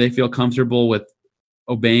point where they feel comfortable with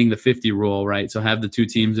obeying the 50 rule, right? So have the 2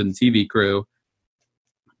 teams and the TV crew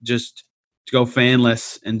just to go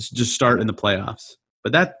fanless and just start in the playoffs.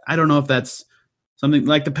 But that, I don't know if that's something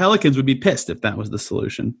like the Pelicans would be pissed if that was the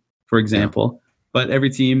solution, for example. Yeah. But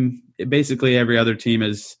basically every other team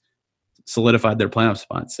has solidified their playoff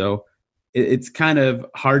spot. So it's kind of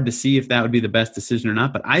hard to see if that would be the best decision or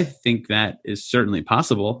not. But I think that is certainly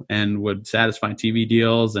possible and would satisfy TV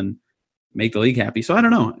deals and make the league happy. So I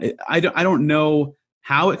don't know. I don't know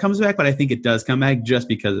how it comes back, but I think it does come back just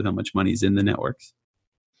because of how much money is in the networks.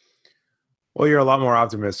 Well, you're a lot more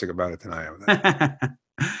optimistic about it than I am.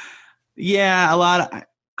 Yeah, a lot.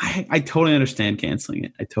 I totally understand canceling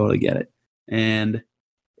it. I totally get it. And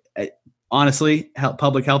honestly,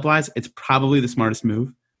 public health wise, it's probably the smartest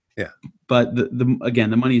move. Yeah. But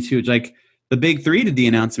the money is huge. Like the big three did the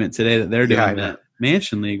announcement today that they're doing that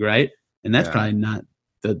Mansion League, right? And that's probably not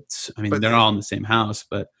they're all in the same house,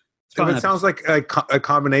 but it sounds like a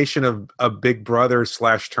combination of a Big Brother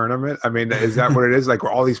 / tournament. I mean, is that what it is? Like,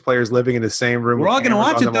 we're all these players living in the same room. We're all going to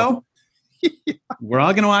watch it, though. We're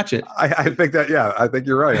all going to watch it. I think that, I think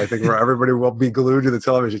you're right. I think everybody will be glued to the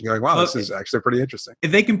television going, wow, this is actually pretty interesting.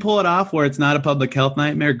 If they can pull it off where it's not a public health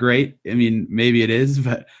nightmare, great. I mean, maybe it is,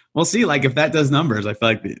 but we'll see. Like, if that does numbers, I feel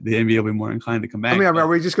like the NBA will be more inclined to come back. I mean, are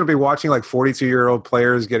we just going to be watching like 42-year-old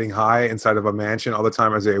players getting high inside of a mansion all the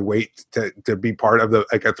time as they wait to be part of a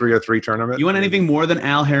 3-on-3 tournament? You want anything more than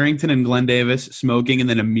Al Harrington and Glenn Davis smoking and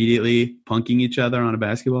then immediately punking each other on a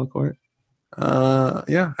basketball court?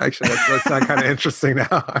 Yeah, actually, that's not kind of interesting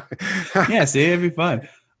now. Yeah, see, it'd be fun.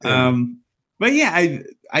 Yeah. But yeah,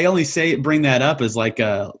 I only bring that up as like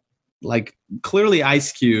clearly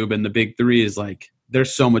Ice Cube and the big three is like,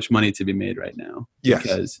 there's so much money to be made right now. Yes.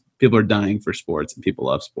 Because people are dying for sports and people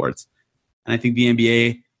love sports. And I think the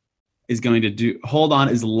NBA is going to hold on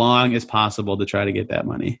as long as possible to try to get that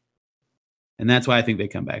money. And that's why I think they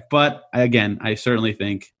come back. But again, I certainly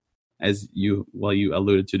think, as you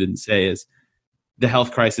alluded to, didn't say, is the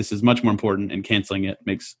health crisis is much more important, and canceling it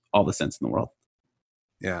makes all the sense in the world.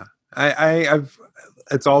 Yeah.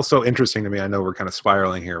 It's also interesting to me. I know we're kind of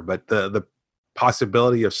spiraling here, but the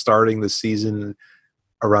possibility of starting the season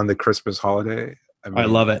around the Christmas holiday. I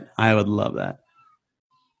love it. I would love that.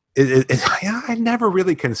 I never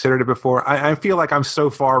really considered it before. I feel like I'm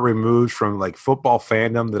so far removed from like football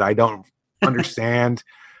fandom that I don't understand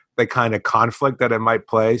the kind of conflict that it might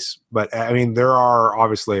place. But I mean, there are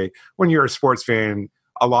obviously, when you're a sports fan,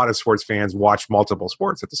 a lot of sports fans watch multiple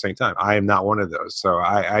sports at the same time. I am not one of those. So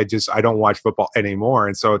I don't watch football anymore.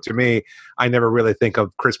 And so to me, I never really think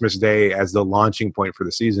of Christmas Day as the launching point for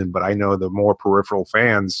the season, but I know the more peripheral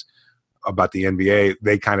fans about the NBA,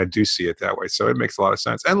 they kind of do see it that way. So it makes a lot of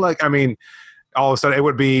sense. And like, I mean, all of a sudden it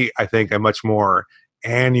would be, I think, a much more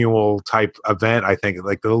annual type event. I think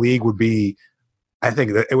like the league would be, I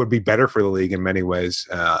think that it would be better for the league in many ways.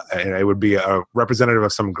 And it would be a representative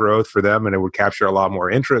of some growth for them, and it would capture a lot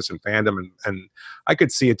more interest and fandom. And I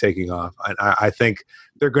could see it taking off. And I think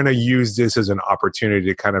they're going to use this as an opportunity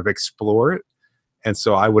to kind of explore it. And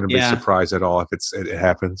so I wouldn't be surprised at all if it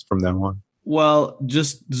happens from then on. Well,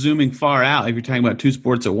 just zooming far out, if you're talking about two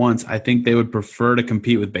sports at once, I think they would prefer to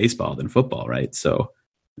compete with baseball than football, right? So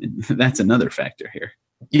that's another factor here.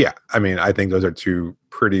 Yeah. I mean, I think those are two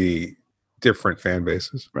pretty different fan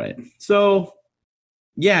bases. Right. So,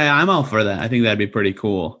 yeah, I'm all for that. I think that'd be pretty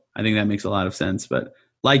cool. I think that makes a lot of sense. But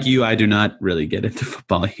like you, I do not really get into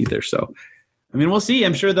football either. So, I mean, we'll see.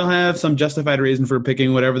 I'm sure they'll have some justified reason for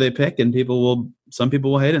picking whatever they pick, and some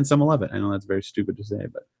people will hate it and some will love it. I know that's very stupid to say,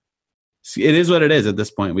 but it is what it is at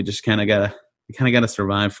this point. We just kind of gotta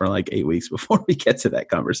survive for like 8 weeks before we get to that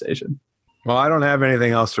conversation. Well, I don't have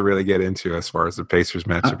anything else to really get into as far as the Pacers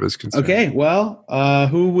matchup is concerned. Okay, well,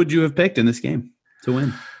 who would you have picked in this game to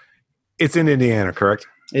win? It's in Indiana, correct?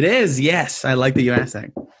 It is, yes. I like that you asked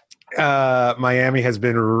that. Miami has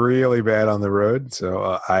been really bad on the road,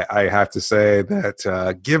 so I have to say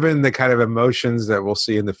that given the kind of emotions that we'll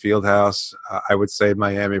see in the Fieldhouse, I would say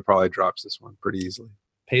Miami probably drops this one pretty easily.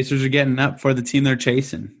 Pacers are getting up for the team they're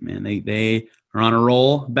chasing. Man, they are on a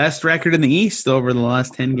roll. Best record in the East over the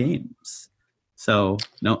last 10 games. So,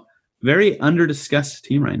 no, very under-discussed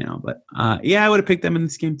team right now. But, I would have picked them in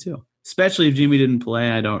this game too, especially if Jimmy didn't play.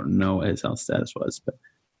 I don't know what his health status was, but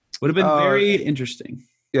would have been very interesting.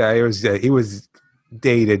 Yeah, he was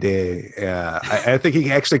day-to-day. I think he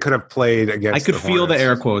actually could have played against the Hornets. I could feel the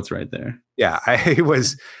air quotes right there. Yeah,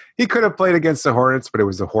 he could have played against the Hornets, but it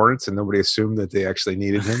was the Hornets, and nobody assumed that they actually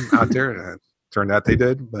needed him out there. And it turned out they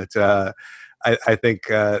did. But I think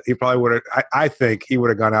he probably would have. I think he would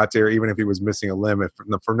have gone out there even if he was missing a limb,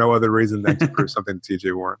 for no other reason than to prove something to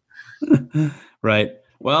TJ Warren. Right.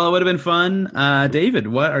 Well, it would have been fun. David,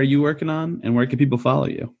 what are you working on, and where can people follow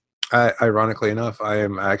you? Ironically enough, I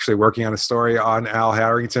am actually working on a story on Al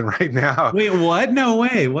Harrington right now. Wait, what? No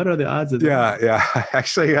way. What are the odds of that? Yeah.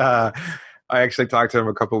 Actually, I actually talked to him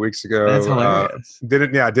a couple weeks ago. That's hilarious.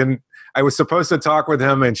 I was supposed to talk with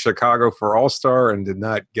him in Chicago for All-Star and did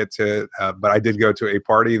not get to, but I did go to a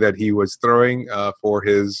party that he was throwing for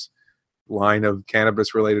his line of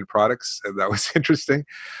cannabis-related products, and that was interesting.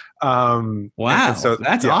 Wow, so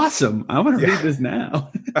that's awesome. I want to read this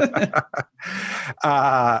now.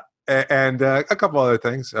 And a couple other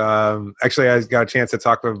things. Actually, I got a chance to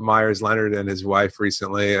talk with Myers Leonard and his wife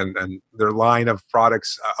recently, and their line of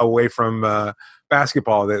products away from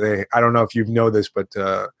basketball. I don't know if you know this, but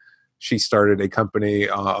she started a company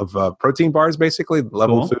of protein bars, basically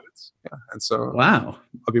Level Foods. Yeah, and so wow,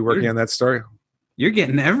 I'll be working on that story. You're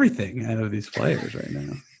getting everything out of these players right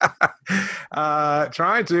now.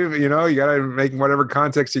 Trying to, you got to make whatever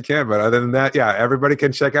context you can. But other than that, everybody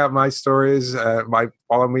can check out my stories.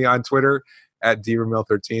 Follow me on Twitter at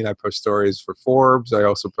DRamil13. I post stories for Forbes. I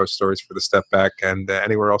also post stories for the Step Back and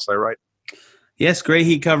anywhere else I write. Yes, great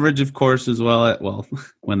Heat coverage, of course, as well.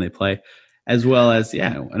 When they play, as well as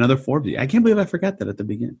another Forbes. I can't believe I forgot that at the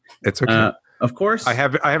beginning. It's okay. Of course, I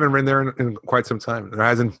haven't been there in quite some time. There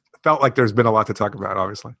hasn't felt like there's been a lot to talk about,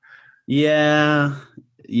 obviously. Yeah,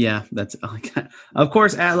 that's of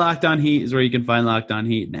course at Locked On Heat is where you can find Locked On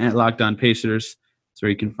Heat, and at Locked On Pacers is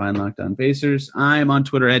where you can find Locked On Pacers. I'm on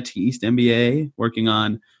Twitter at TEastNBA, working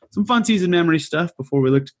on some fun season memory stuff before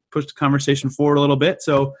we look to push the conversation forward a little bit.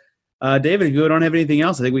 So, David, if you don't have anything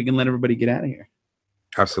else, I think we can let everybody get out of here.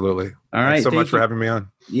 Absolutely. All right. Thanks so much for having me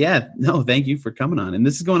on. Yeah. No, thank you for coming on. And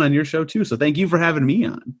this is going on your show too. So thank you for having me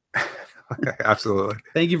on. Absolutely.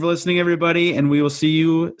 Thank you for listening, everybody. And we will see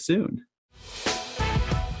you soon.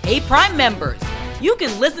 Hey, Prime members, you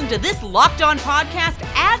can listen to this Locked On podcast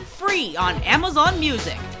ad-free on Amazon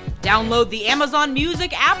Music. Download the Amazon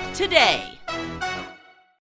Music app today.